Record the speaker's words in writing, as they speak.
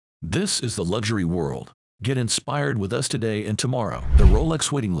This is the luxury world. Get inspired with us today and tomorrow. The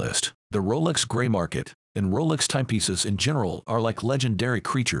Rolex waiting list, the Rolex gray market, and Rolex timepieces in general are like legendary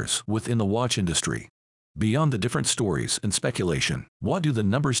creatures within the watch industry. Beyond the different stories and speculation, what do the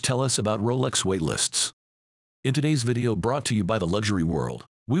numbers tell us about Rolex waitlists? In today's video brought to you by the luxury world,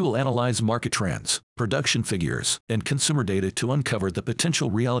 we will analyze market trends, production figures, and consumer data to uncover the potential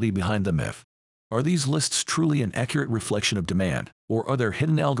reality behind the myth. Are these lists truly an accurate reflection of demand, or are there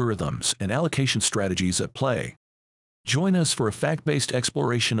hidden algorithms and allocation strategies at play? Join us for a fact-based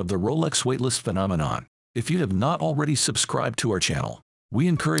exploration of the Rolex waitlist phenomenon. If you have not already subscribed to our channel, we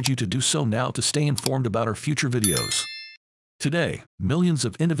encourage you to do so now to stay informed about our future videos. Today, millions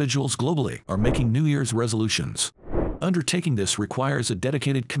of individuals globally are making New Year's resolutions. Undertaking this requires a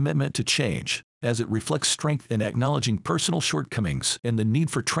dedicated commitment to change, as it reflects strength in acknowledging personal shortcomings and the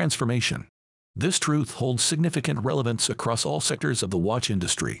need for transformation. This truth holds significant relevance across all sectors of the watch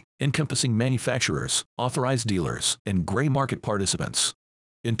industry, encompassing manufacturers, authorized dealers, and gray market participants.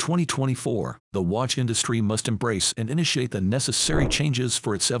 In 2024, the watch industry must embrace and initiate the necessary changes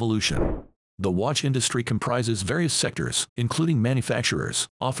for its evolution. The watch industry comprises various sectors, including manufacturers,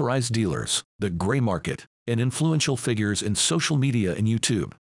 authorized dealers, the gray market, and influential figures in social media and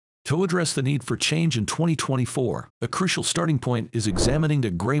YouTube. To address the need for change in 2024, a crucial starting point is examining the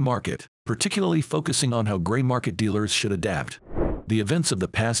gray market, particularly focusing on how gray market dealers should adapt. The events of the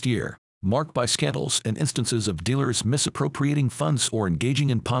past year, marked by scandals and instances of dealers misappropriating funds or engaging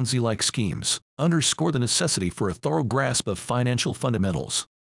in Ponzi-like schemes, underscore the necessity for a thorough grasp of financial fundamentals.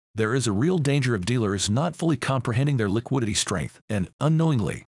 There is a real danger of dealers not fully comprehending their liquidity strength and,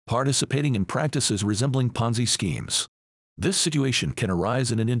 unknowingly, participating in practices resembling Ponzi schemes. This situation can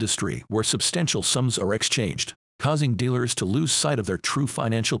arise in an industry where substantial sums are exchanged, causing dealers to lose sight of their true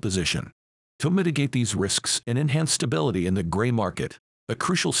financial position. To mitigate these risks and enhance stability in the gray market, a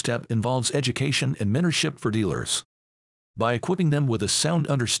crucial step involves education and mentorship for dealers. By equipping them with a sound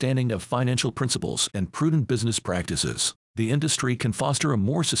understanding of financial principles and prudent business practices, the industry can foster a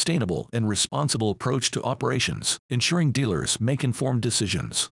more sustainable and responsible approach to operations, ensuring dealers make informed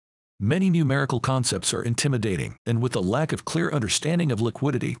decisions. Many numerical concepts are intimidating, and with a lack of clear understanding of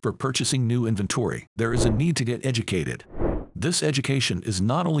liquidity for purchasing new inventory, there is a need to get educated. This education is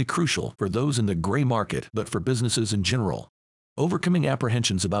not only crucial for those in the gray market but for businesses in general. Overcoming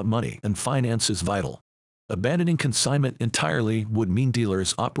apprehensions about money and finance is vital. Abandoning consignment entirely would mean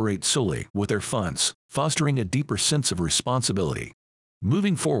dealers operate solely with their funds, fostering a deeper sense of responsibility.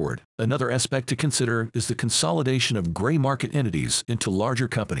 Moving forward, another aspect to consider is the consolidation of gray market entities into larger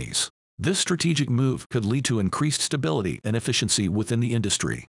companies. This strategic move could lead to increased stability and efficiency within the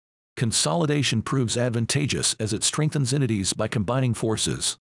industry. Consolidation proves advantageous as it strengthens entities by combining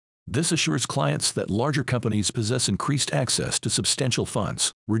forces. This assures clients that larger companies possess increased access to substantial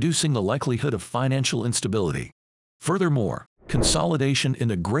funds, reducing the likelihood of financial instability. Furthermore, consolidation in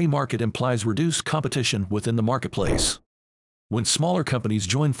the gray market implies reduced competition within the marketplace. When smaller companies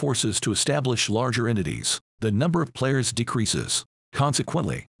join forces to establish larger entities, the number of players decreases.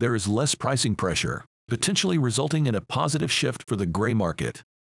 Consequently, there is less pricing pressure, potentially resulting in a positive shift for the gray market.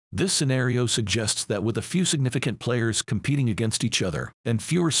 This scenario suggests that with a few significant players competing against each other and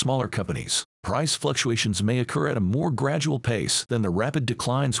fewer smaller companies, price fluctuations may occur at a more gradual pace than the rapid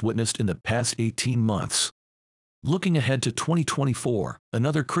declines witnessed in the past 18 months. Looking ahead to 2024,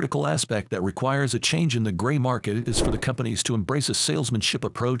 another critical aspect that requires a change in the gray market is for the companies to embrace a salesmanship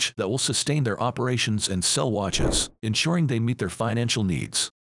approach that will sustain their operations and sell watches, ensuring they meet their financial needs.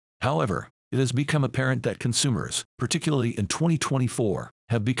 However, it has become apparent that consumers, particularly in 2024,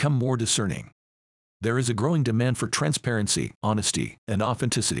 have become more discerning. There is a growing demand for transparency, honesty, and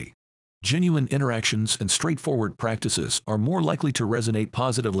authenticity. Genuine interactions and straightforward practices are more likely to resonate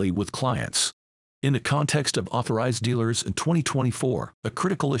positively with clients. In the context of authorized dealers in 2024, a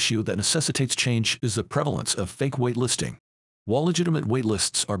critical issue that necessitates change is the prevalence of fake waitlisting. While legitimate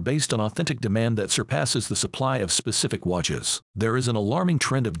waitlists are based on authentic demand that surpasses the supply of specific watches, there is an alarming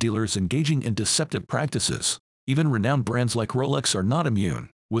trend of dealers engaging in deceptive practices. Even renowned brands like Rolex are not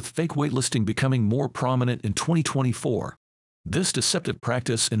immune, with fake waitlisting becoming more prominent in 2024. This deceptive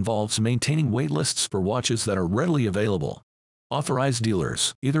practice involves maintaining waitlists for watches that are readily available. Authorized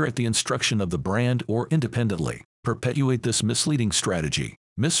dealers, either at the instruction of the brand or independently, perpetuate this misleading strategy,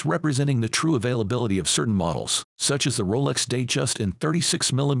 misrepresenting the true availability of certain models, such as the Rolex Datejust in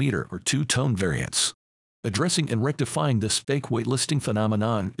 36mm or two-tone variants. Addressing and rectifying this fake waitlisting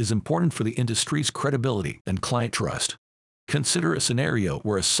phenomenon is important for the industry's credibility and client trust. Consider a scenario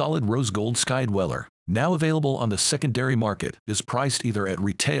where a solid rose gold Sky Dweller, now available on the secondary market, is priced either at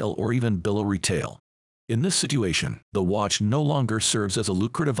retail or even below retail. In this situation, the watch no longer serves as a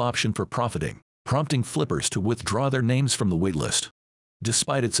lucrative option for profiting, prompting flippers to withdraw their names from the waitlist.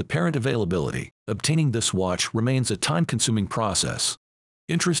 Despite its apparent availability, obtaining this watch remains a time-consuming process.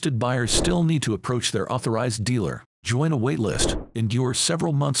 Interested buyers still need to approach their authorized dealer, join a waitlist, endure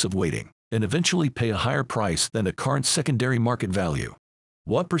several months of waiting, and eventually pay a higher price than the current secondary market value.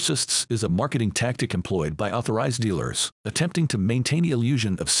 What persists is a marketing tactic employed by authorized dealers, attempting to maintain the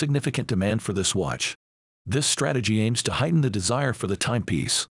illusion of significant demand for this watch. This strategy aims to heighten the desire for the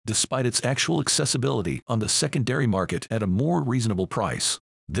timepiece, despite its actual accessibility on the secondary market at a more reasonable price.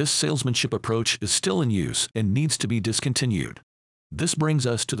 This salesmanship approach is still in use and needs to be discontinued. This brings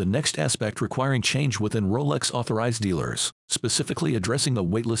us to the next aspect requiring change within Rolex authorized dealers, specifically addressing the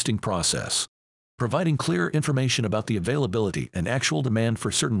waitlisting process. Providing clear information about the availability and actual demand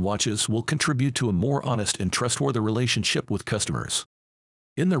for certain watches will contribute to a more honest and trustworthy relationship with customers.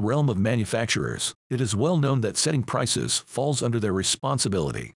 In the realm of manufacturers, it is well known that setting prices falls under their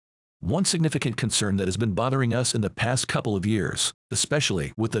responsibility. One significant concern that has been bothering us in the past couple of years,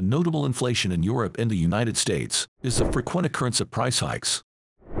 especially with the notable inflation in Europe and the United States, is the frequent occurrence of price hikes.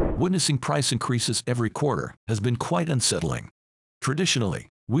 Witnessing price increases every quarter has been quite unsettling. Traditionally,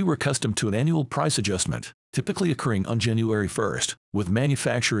 we were accustomed to an annual price adjustment, typically occurring on January 1st, with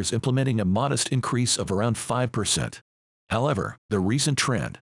manufacturers implementing a modest increase of around 5%. However, the recent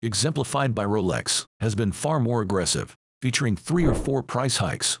trend, exemplified by Rolex, has been far more aggressive, featuring 3 or 4 price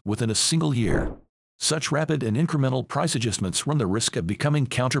hikes within a single year. Such rapid and incremental price adjustments run the risk of becoming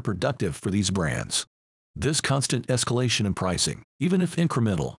counterproductive for these brands. This constant escalation in pricing, even if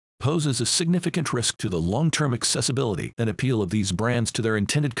incremental, poses a significant risk to the long-term accessibility and appeal of these brands to their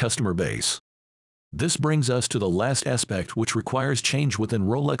intended customer base. This brings us to the last aspect which requires change within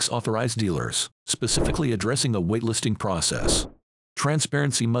Rolex authorized dealers, specifically addressing the waitlisting process.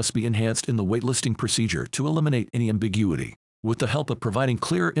 Transparency must be enhanced in the waitlisting procedure to eliminate any ambiguity. With the help of providing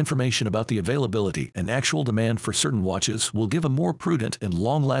clear information about the availability and actual demand for certain watches will give a more prudent and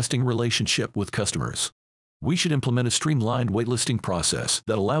long-lasting relationship with customers. We should implement a streamlined waitlisting process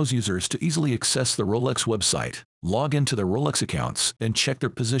that allows users to easily access the Rolex website, log into their Rolex accounts, and check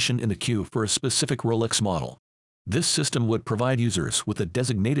their position in the queue for a specific Rolex model. This system would provide users with a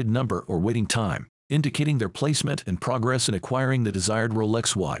designated number or waiting time, indicating their placement and progress in acquiring the desired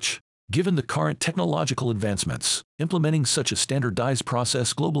Rolex watch. Given the current technological advancements, implementing such a standardized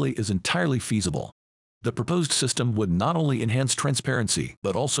process globally is entirely feasible. The proposed system would not only enhance transparency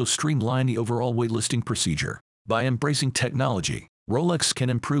but also streamline the overall waitlisting procedure. By embracing technology, Rolex can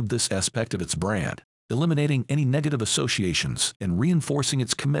improve this aspect of its brand, eliminating any negative associations and reinforcing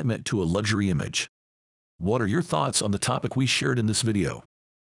its commitment to a luxury image. What are your thoughts on the topic we shared in this video?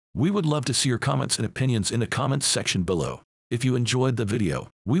 We would love to see your comments and opinions in the comments section below. If you enjoyed the video,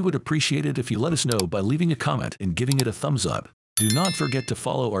 we would appreciate it if you let us know by leaving a comment and giving it a thumbs up. Do not forget to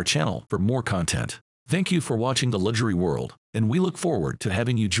follow our channel for more content. Thank you for watching The Luxury World, and we look forward to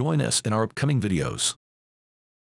having you join us in our upcoming videos.